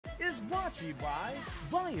brought to you by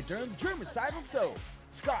Bioderm Germicidal Soap,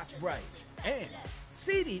 Scotch Brite, and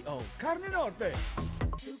CDO Carne Norte.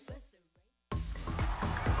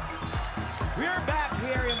 We're back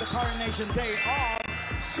here in the Coronation Day of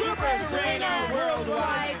Super Sireyna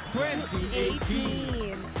Worldwide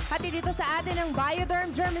 2018. Pati dito sa atin ang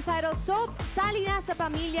Bioderm Germicidal Soap, sali na sa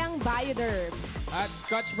pamilyang Bioderm. At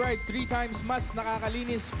Scotch Brite, 3 times mas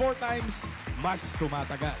nakakalinis, 4 times mas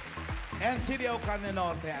tumatagal. And CDO Carne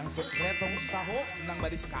Norte, ang sekretong sahok ng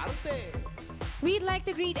madiskarte. We'd like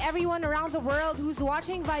to greet everyone around the world who's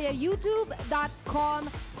watching via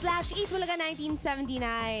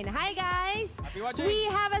youtube.com/eatbulaga1979. Hi guys! Happy watching! We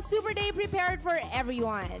have a super day prepared for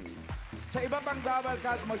everyone. Sa iba pang Double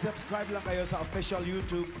Cuts, mag-subscribe lang kayo sa official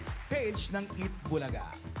YouTube page ng Eat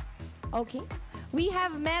Bulaga. Okay. We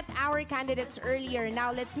have met our candidates earlier.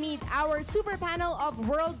 Now let's meet our super panel of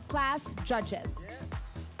world-class judges. Yes.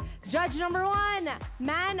 Judge number 1,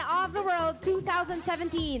 Man of the World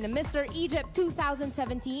 2017, Mr. Egypt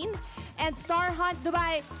 2017, and Star Hunt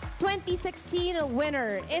Dubai 2016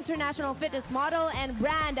 winner, international fitness model and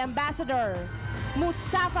brand ambassador,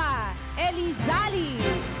 Mustafa Elizali.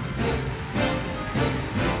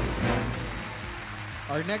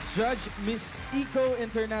 Our next judge, Miss Eco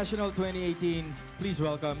International 2018. Please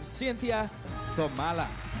welcome Cynthia Tomala.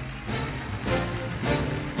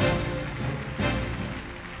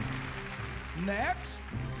 Next,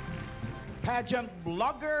 pageant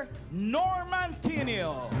blogger Norman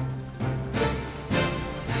Tinio.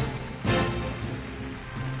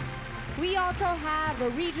 We also have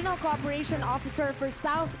a regional cooperation officer for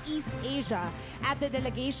Southeast Asia at the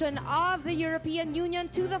delegation of the European Union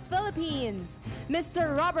to the Philippines,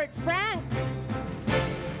 Mr. Robert Frank.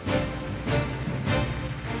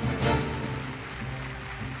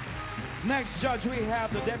 Next judge, we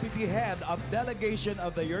have the deputy head of delegation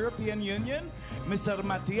of the European Union, Mr.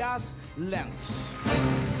 Matthias Lentz.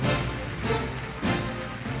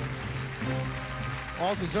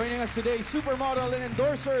 Also joining us today, supermodel and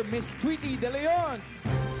endorser, Miss Tweety De Leon.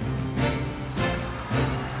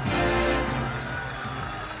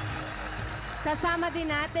 Kasama din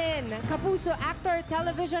natin, kapuso actor,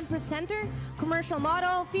 television presenter, commercial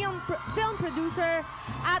model, film producer,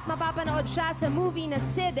 at mapapanood siya sa movie na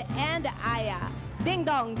Sid and Aya, Ding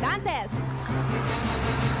Dong Dantes.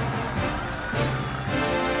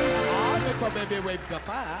 May pa-baby wave ka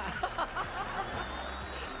pa.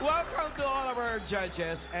 Welcome to all of our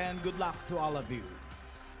judges and good luck to all of you.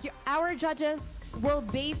 Our judges will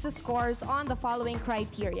base the scores on the following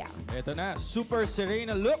criteria. Ito na, Super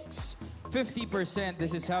Sireyna looks, 50%.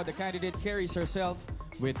 This is how the candidate carries herself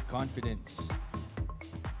with confidence.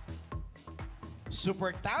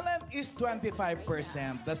 Super talent is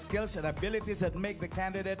 25%. The skills and abilities that make the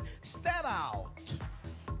candidate stand out.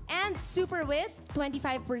 And super wit,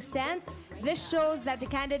 25%. This shows that the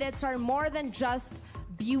candidates are more than just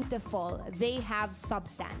beautiful. They have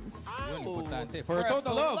substance. Yun, importante. For a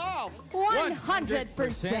total of 100%.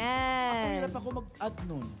 Hirap ako mag-add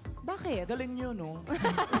nun. Bakit? Galing nyo, no?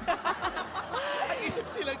 Nag-isip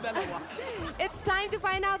silang dalawa. It's time to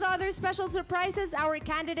find out the other special surprises our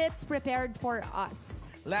candidates prepared for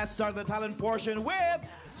us. Let's start the talent portion with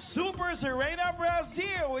Super Sireyna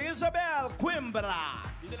Brazil, Isabel Coimbra.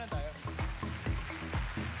 Dito lang tayo.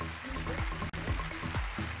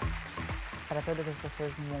 Para todas as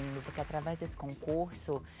pessoas no mundo, porque através desse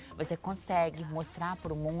concurso você consegue mostrar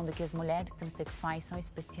para o mundo que as mulheres transexuais são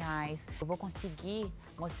especiais. Eu vou conseguir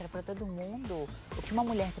mostrar para todo mundo o que uma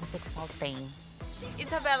mulher transexual tem.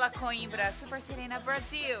 Isabela Coimbra, Super Sireyna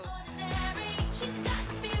Brasil.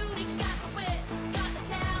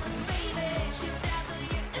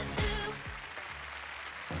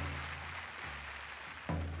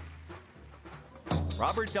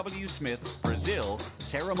 Robert W. Smith's Brazil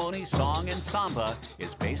ceremony song and samba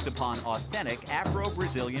is based upon authentic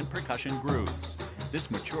Afro-Brazilian percussion grooves. This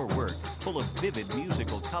mature work, full of vivid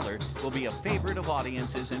musical color, will be a favorite of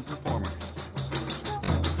audiences and performers.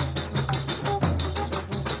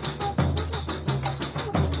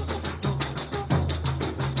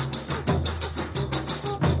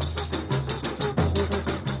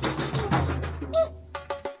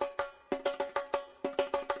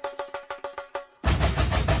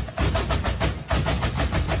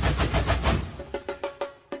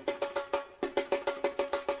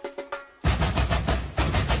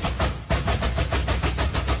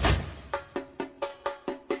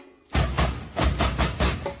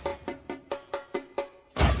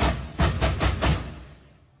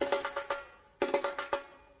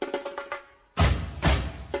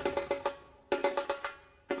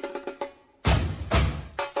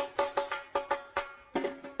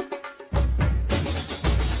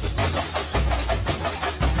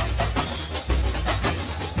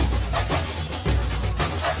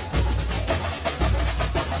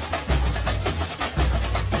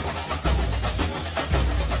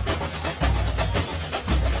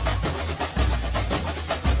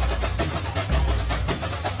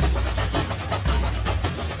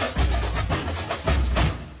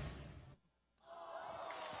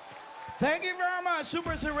 naman,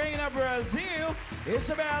 Super Sireyna Brazil,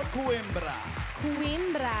 Isabel Coimbra.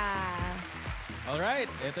 Alright,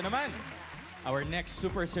 ito naman. Our next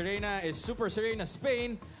Super Sireyna is Super Sireyna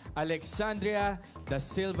Spain, Alexandria da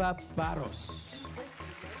Silva Barros.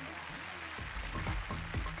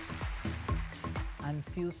 I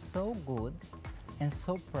feel so good and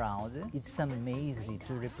so proud. It's amazing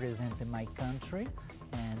to represent my country,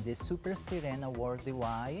 and the Super Sireyna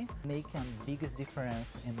worldwide make a biggest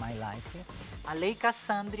difference in my life.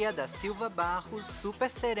 Alexandria da Silva Barros, Super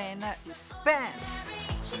Sireyna, Spain.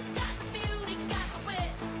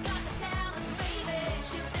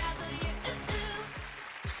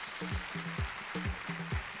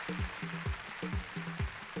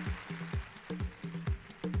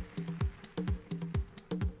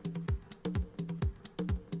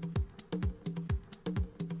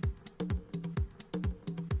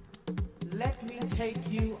 Let me take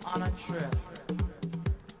you on a trip.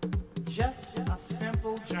 Just a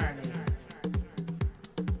simple journey.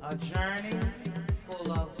 A journey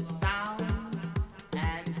full of sound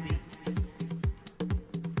and beat.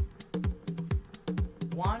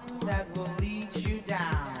 One that will lead you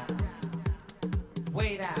down,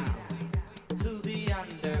 way down to the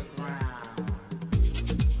underground.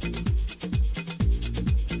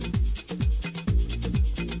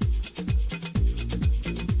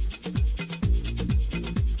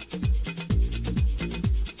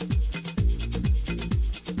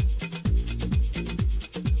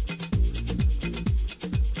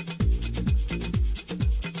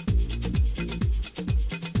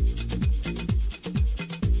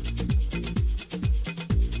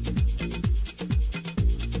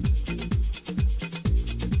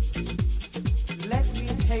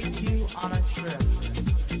 Take you on a trip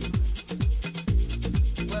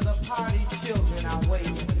where the party children are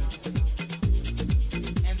waiting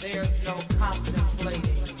and there's no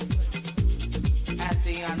contemplating at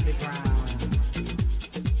the underground.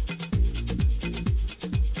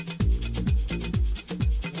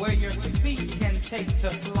 Where your feet can take to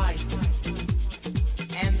flight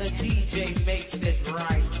and the DJ makes it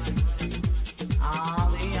right. Ah,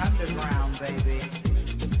 the underground, baby.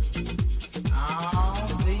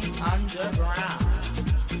 Underground.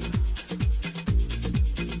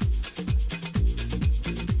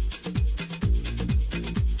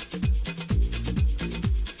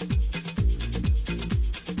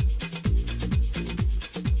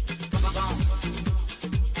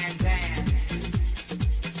 And dance.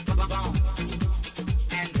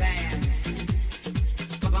 And dance.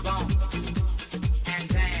 And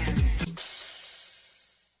dance.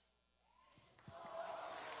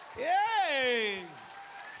 Yay!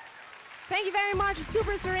 Thank you very much,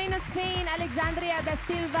 Super Sireyna Spain, Alexandria da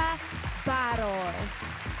Silva Barros.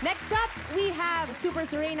 Next up, we have Super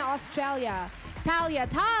Sireyna Australia, Talia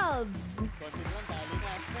Tals.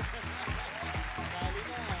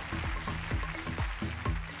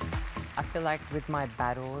 I feel like with my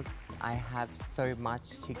battles, I have so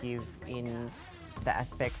much to give in the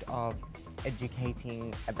aspect of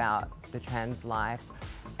educating about the trans life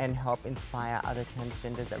and help inspire other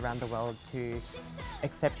transgenders around the world to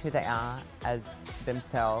accept who they are as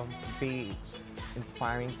themselves, be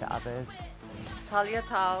inspiring to others. Talia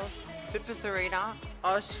Tals, Super Sireyna,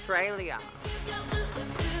 Australia.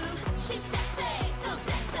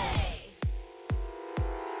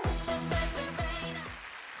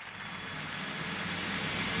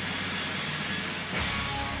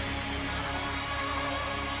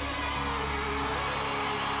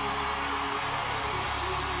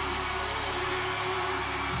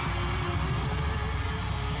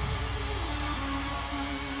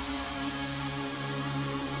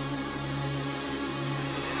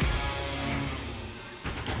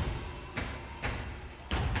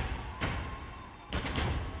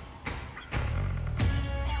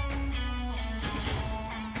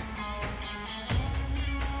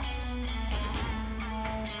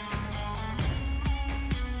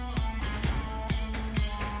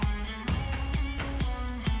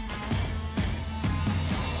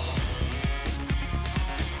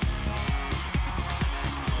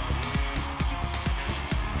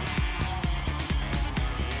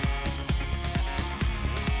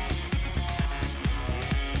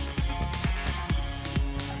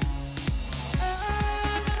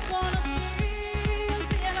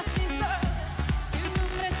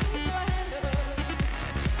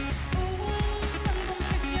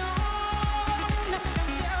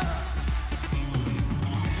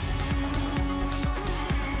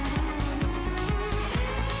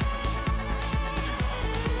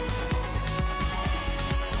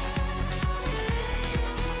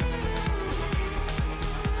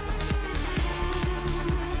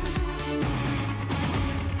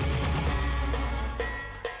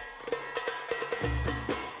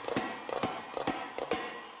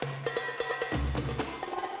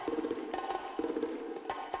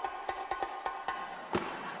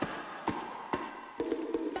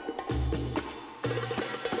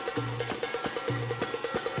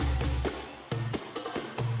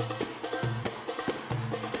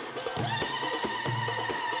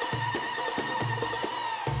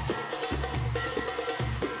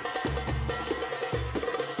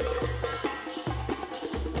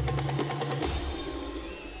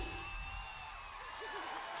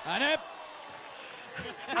 Hanep!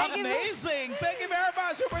 Amazing! Thank you very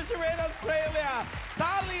much, Super Sireyna Australia.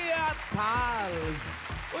 Talia Tals.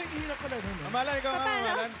 Uy, hirap pala nun. Mamalan, ikaw nga,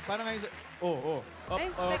 mamalan. Paano nga yung... Ay,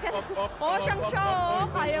 teka. Siyang siya, oh.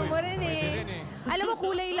 Kaya mo rin eh. Alam mo,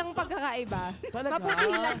 kulay lang pagkakaiba. Maputi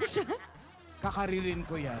lang siya. Kakarilin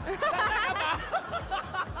ko yan.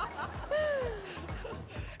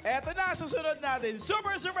 Eto na, susunod natin.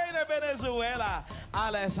 Super Sireyna Venezuela,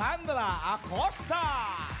 Alessandra Acosta.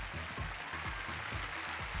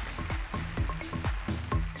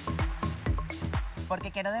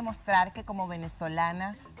 Porque quiero demostrar que como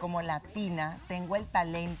venezolana, como latina, tengo el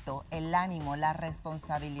talento, el ánimo, la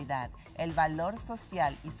responsabilidad, el valor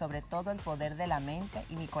social y sobre todo el poder de la mente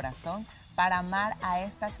y mi corazón para amar a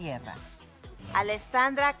esta tierra.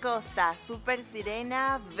 Alessandra Costa, Super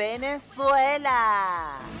Sireyna,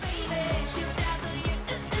 Venezuela.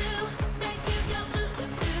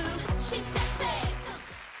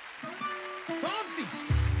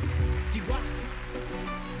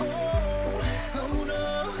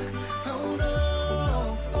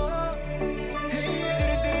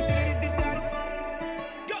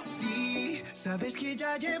 Sabes que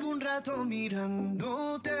ya llevo un rato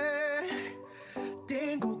mirándote.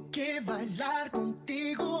 Tengo que bailar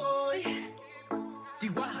contigo hoy.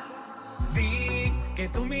 Vi que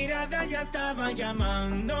tu mirada ya estaba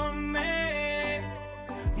llamándome.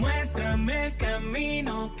 Muéstrame el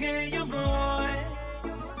camino que yo voy.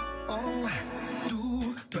 Oh,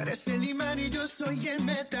 tú eres el imán y yo soy el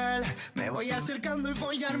metal. Me voy acercando y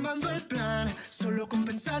voy armando el plan. Solo con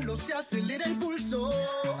pensarlo se acelera el pulso.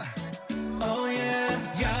 Oh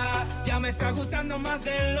yeah, ya me está gustando más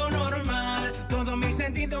de lo normal. Todos mis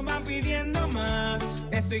sentidos van pidiendo más.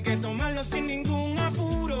 Esto hay que tomarlo sin ningún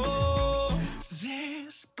apuro.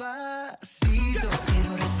 Despacito,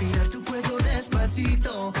 quiero respirar tu cuello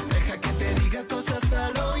despacito. Deja que te diga cosas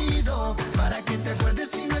al oído, para que te acuerdes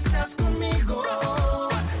si no estás conmigo.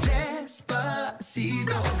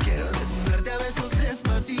 Despacito, quiero desnudarte a besos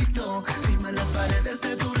despacito. Firma las paredes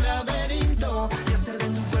de tu laberinto y hacer de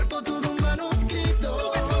tu cuerpo todo un manuscrito.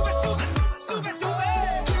 Sube, sube, sube, sube,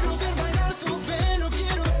 sube. Quiero ver bailar tu pelo,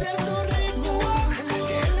 quiero ser tu ritmo.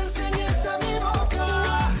 Que le enseñes a mi boca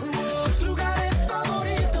tus lugares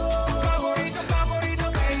favoritos. Favorito, favorito,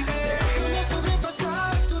 baby. Déjame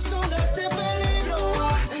sobrepasar tus zonas de peligro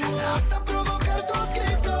hasta provocar tus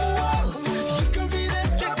gritos y que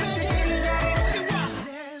olvides tu apellido.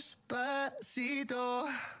 Despacito.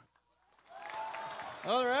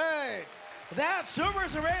 All right. That's Super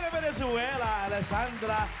Sireyna Venezuela,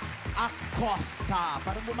 Alessandra Acosta.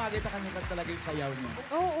 Parang bumagay na kanya talaga yung sayaw niya.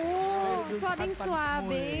 Oo, Dahil dun sa kanta mismo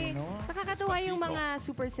swabing-swabe. eh, no? Nakakatuwa yung Despacito. mga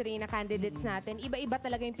Super Sireyna candidates natin. Iba-iba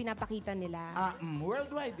talaga yung pinapakita nila.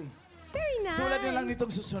 Worldwide eh. Very nice. Tulad na lang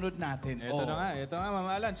nitong susunod natin. Ito na nga,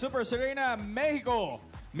 mamalan. Super Sireyna, Mexico,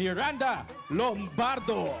 Miranda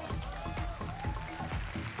Lombardo.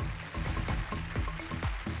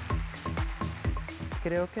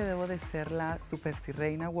 Creo que debo de ser la Super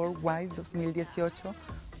Sireyna Worldwide 2018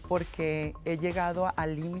 porque he llegado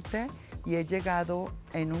al límite y he llegado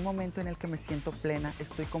en un momento en el que me siento plena,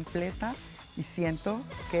 estoy completa y siento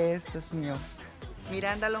que esto es mío.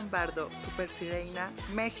 Miranda Lombardo, Super Sireyna,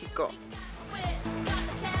 México.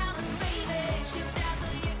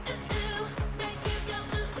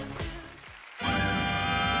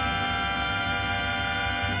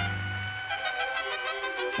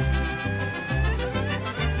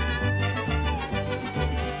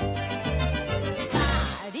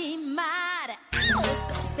 Marimar,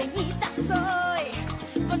 costeñita soy,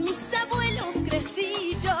 con mis abuelos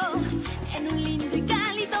crecí yo en un lindo y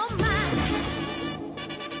cálido mar.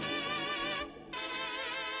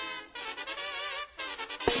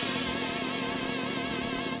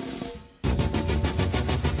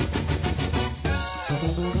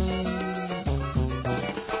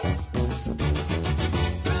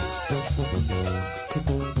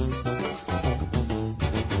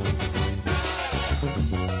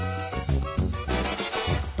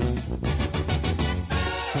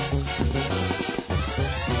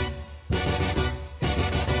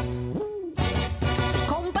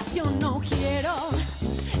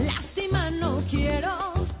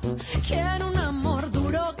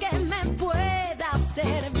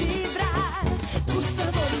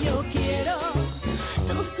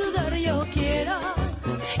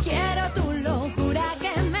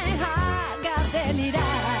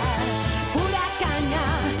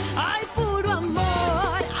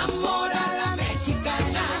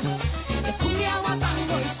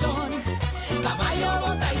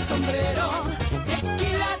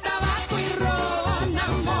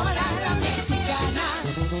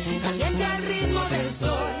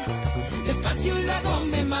 si un luego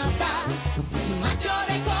me mata. Macho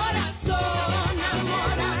de corazón,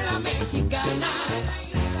 amor a la mexicana.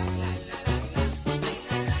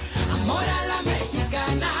 Amor a la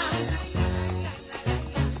mexicana.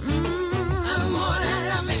 Amor a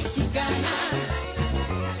la mexicana.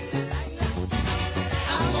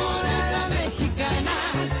 Amor a la mexicana.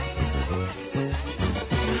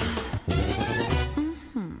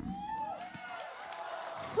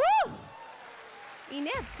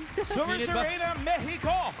 Init. Super Sireyna,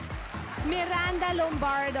 Mexico. Miranda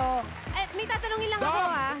Lombardo. May tatanungin lang ako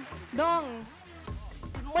ha. Dong,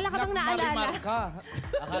 wala ka bang naalala? Marimar ka.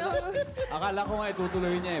 Akala ko nga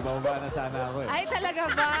itutuloy niya eh. Bababa na sana ako eh. Ay, talaga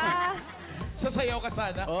ba? Sasayaw ka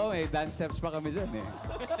sana? Oo, may dance steps pa kami dyan eh.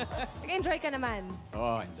 Nag-enjoy ka naman.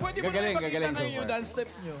 Oo, enjoy. Pwede mo na ipakita ngayon yung dance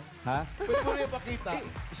steps nyo. Ha? Pwede mo na ipakita.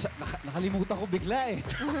 Nakalimutan ko bigla eh.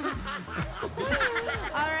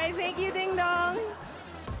 Alright, thank you, Ding Dong.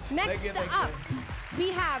 Next Thank you. up,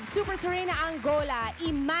 we have Super Sireyna Angola,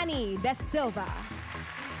 Imani Da Silva.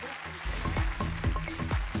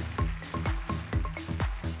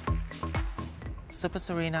 Super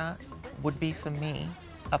Sireyna would be for me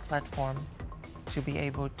a platform to be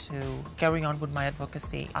able to carry on with my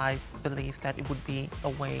advocacy. I believe that it would be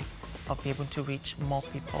a way of being able to reach more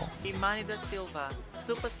people. Imani Da Silva,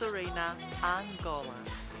 Super Sireyna, Angola.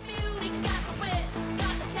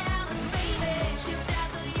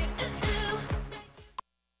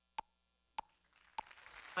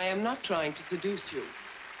 I am not trying to seduce you.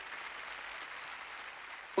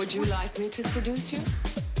 Would you like me to seduce you?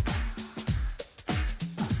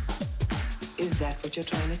 Is that what you're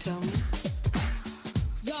trying to tell me?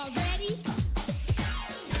 Y'all ready?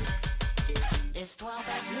 It's 12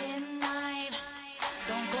 past midnight.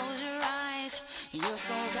 Don't close your eyes. Your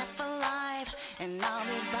soul's up for life, and I'll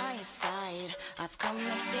be by your side. I've come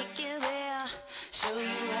to take you there, show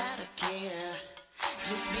you how to care.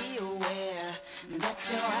 Just be aware that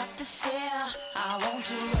you'll have to share. I want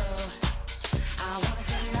your love. I want it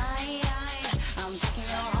tonight. I'm taking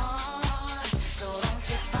your heart, so don't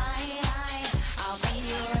you fight. I'll be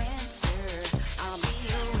your answer. I'll be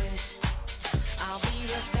your wish. I'll be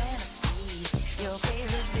your fantasy, your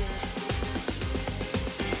favorite dish.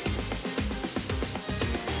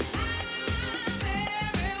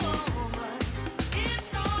 Every moment,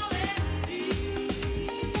 it's all in me.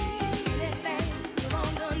 Anything you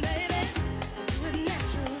want done, baby, do it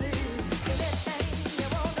naturally. Anything you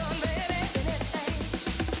want done, baby, anything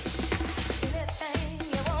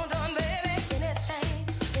you want done, baby, anything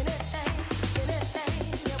you want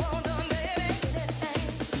done, baby, anything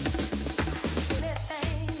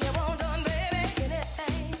you want done, baby,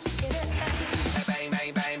 anything. Bang,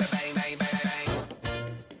 bang, bang, bang, bang, bang, bang. Bang, bang, bang, bang, bang, bang, bang.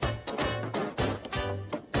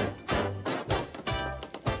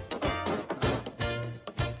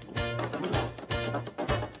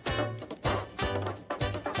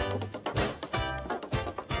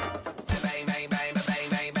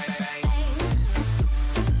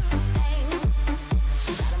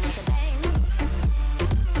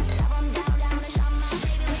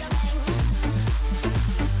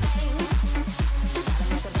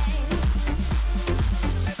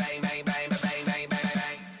 Bang, bang, bang, bang, bang, bang,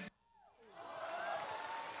 bang.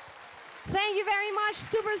 Thank you very much,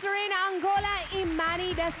 Super Sireyna Angola,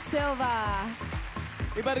 Imani Da Silva.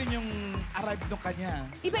 Iba rin yung arrive nung kanya.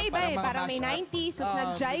 Iba-iba eh, parang may 90s, tapos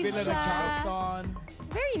nag-jive bigla siya. nag-Charleston.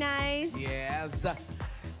 Very nice. Yes.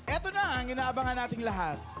 Eto na ang inaabangan nating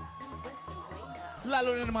lahat.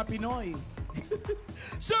 Lalo na ng mga Pinoy.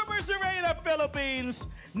 Super Sireyna Philippines,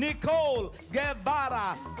 Nicole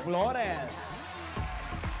Guevara Flores.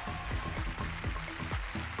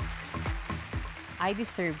 I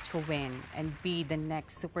deserve to win and be the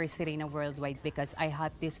next Super Sireyna worldwide because I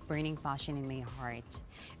have this burning passion in my heart.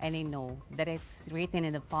 And I know that it's written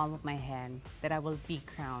in the palm of my hand that I will be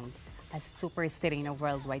crowned as Super Sireyna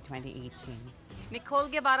Worldwide 2018. Nicole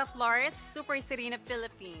Guevara Flores, Super Sireyna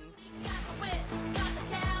Philippines.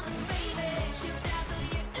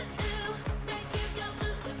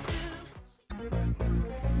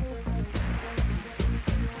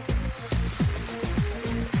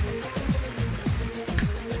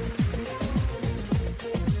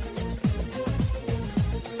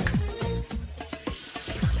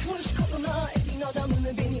 Kuş koluna elin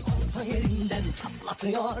adamını beni orta yerinden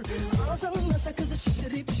çatlatıyor. Ağzımda sakızı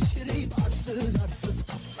şişirip şişirip arsız arsız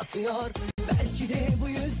patlatıyor. Belki de bu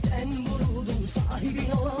yüzden vuruldum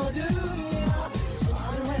sahibin oladım ya.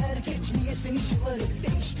 Sorma erkek niye seni şımarık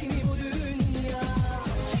değişti mi bu dünya?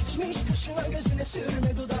 Geçmiş kaşına gözüne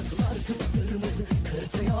sürme dudaklar kıpkırmızı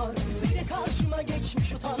kırtıyor. Bir de karşıma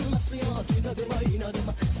geçmiş utanması yok. İnadıma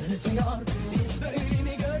inadıma sırıtıyor. Biz böyle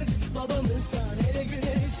mi gördük babamızdan?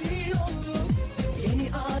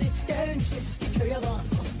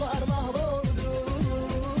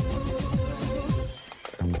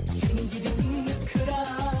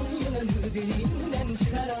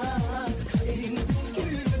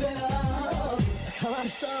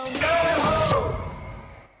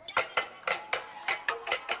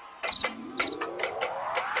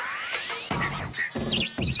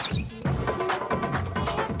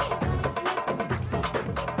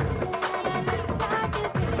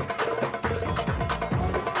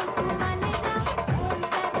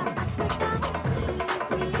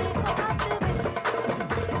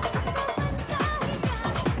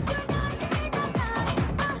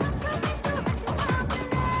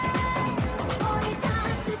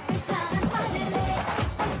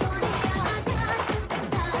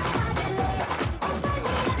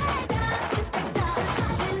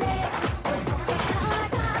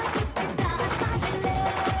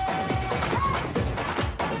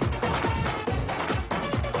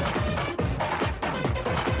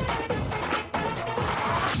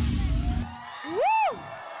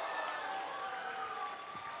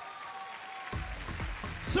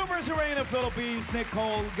 Super Sireyna Philippines,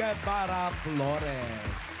 Nicole Guevara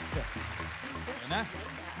Flores. Yan na.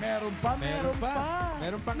 Meron pa.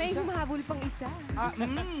 Meron pang May isa. humahabol pang isa.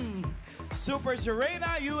 Super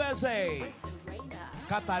Sireyna USA.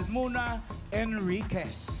 Catalmuna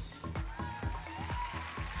Enriquez.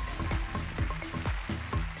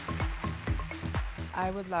 I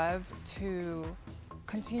would love to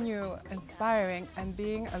continue inspiring and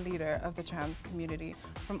being a leader of the trans community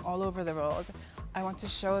from all over the world. I want to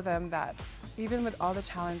show them that even with all the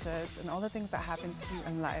challenges and all the things that happen to you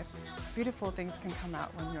in life, beautiful things can come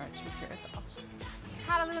out when you're true to yourself.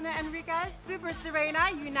 Catalina Enriquez, Super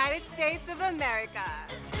Sireyna, United States of America.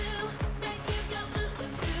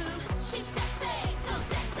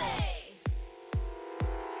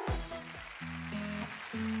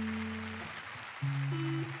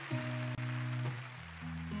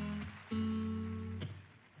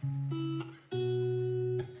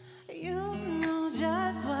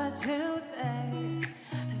 To say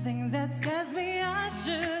things that scares me, I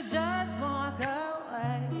should just walk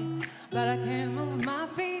away, but I can't move my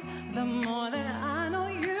feet. The more that I know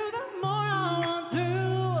you, the more I want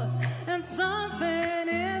to, and something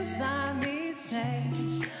inside me's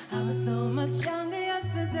changed. I was so much younger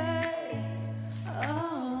yesterday.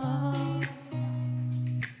 Oh,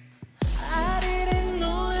 I didn't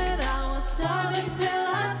know that I was shy until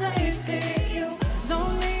I tasted you.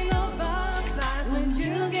 Don't need no butterflies when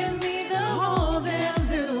you give me the whole damn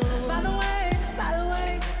zoo. By the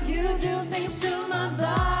way, you do things to my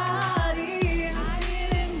body. I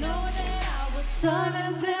didn't know that I was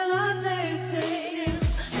starving until I tasted you.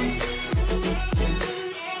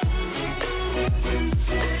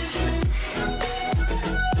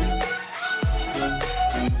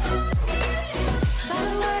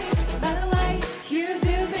 By the way, you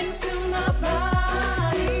do things to my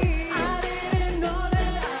body. I didn't know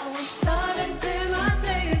that I was starving till I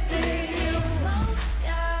tasted you. Most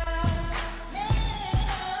girls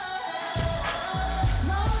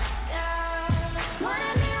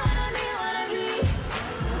wanna be.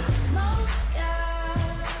 Most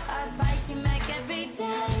girls I fight to make every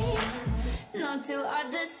day. No two are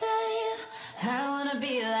the same. I wanna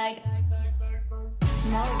be like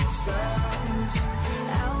most girls.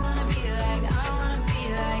 I wanna be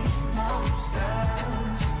like most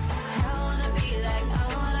girls. I wanna be like I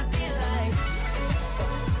wanna be like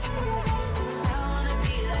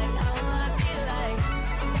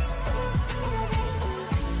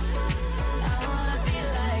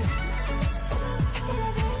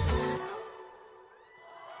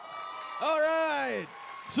All right.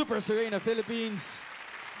 Super Sireyna Philippines.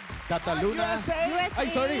 Cataluna. USA? Ay,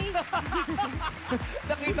 sorry.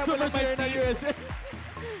 Nakita mo Super lang may Sireyna team. USA.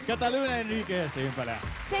 Cataluna Enriquez. Ayun pala.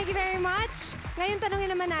 Thank you very much. Ngayon, tanungin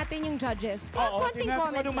naman natin yung judges. Konting tingnan ko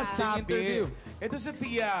comment anong lang. masabi. Ito si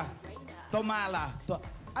Tia Tomala.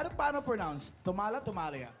 Ano paano pronounce? Tomala,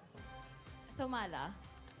 Tomalia? Tomala.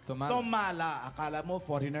 Tomala. Akala mo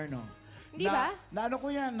foreigner, no? Hindi ba? Ano ko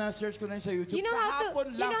yan, na-search ko na yun sa YouTube. You know how to- Kahapon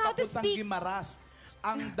you lang, know how to papuntang speak- Gimaras.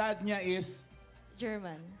 Ang dad niya is,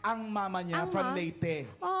 German. ang mama niya Ang from ma? Leyte.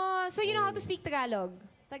 Oh, so you know how to speak Tagalog?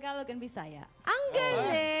 Tagalog and Bisaya. Ang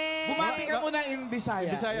galing! Bumati ka muna in Bisaya.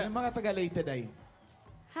 Bisaya. Yung mga taga-Leyte day.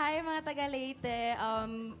 Hi mga taga Leyte.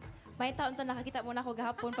 May taon to nakakita mo na ako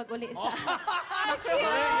gahapon pag uli sa...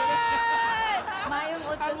 Mayong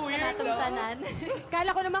utod Ang weird, na natong no? tanan. Kala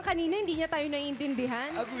ko naman kanina hindi niya tayo naiintindihan.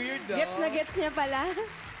 Ang weird, no? Gets na gets niya pala.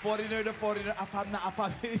 Foreigner na foreigner, apam na apam.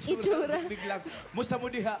 Itsura. Biglang, musta mo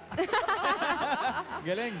diha?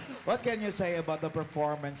 Galing. What can you say about the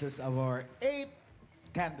performances of our 8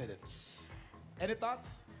 candidates? Any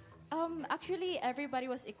thoughts? Actually, everybody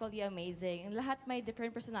was equally amazing. Lahat may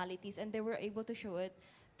different personalities and they were able to show it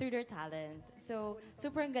through their talent. So,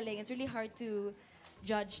 super ang galing. It's really hard to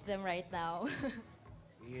judge them right now.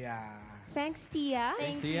 Yeah. Thanks, Tia.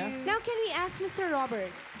 Thank you. Now, can we ask Mr. Robert?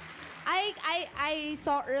 I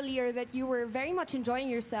saw earlier that you were very much enjoying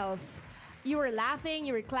yourself. You were laughing,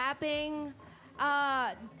 you were clapping.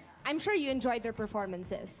 I'm sure you enjoyed their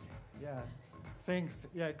performances. Yeah, thanks.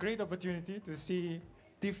 Yeah, great opportunity to see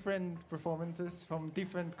different performances from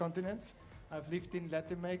different continents. I've lived in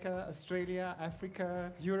Latin America, Australia,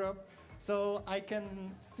 Africa, Europe. So I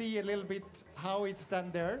can see a little bit how it's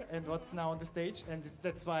done there and what's now on the stage. And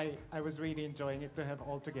that's why I was really enjoying it to have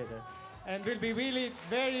all together. And will be really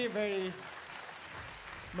very, very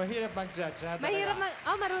mahirap mag-judge. Ha, Mahirap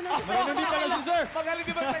marunong si Marunong din pala si Sir. Magaling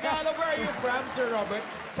di mag-Tagalog. Where are you from, Sir Robert?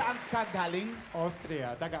 Saan ka galing?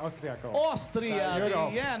 Austria. Taga-Austria ko. Austria. Sa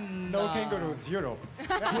Europe. Yan. No kangaroos. Europe.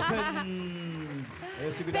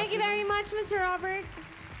 Thank you very much, Mr. Robert.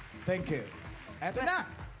 Thank you. Eto na.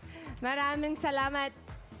 Maraming salamat.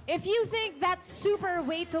 If you think that's super,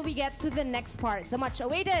 wait till we get to the next part, the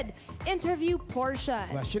much-awaited interview portion.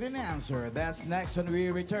 Question and answer. That's next when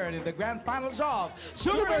we return in the grand finals of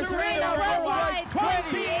Super Sireyna Worldwide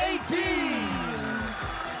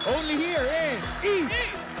 2018. Only here in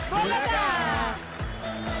Bogota!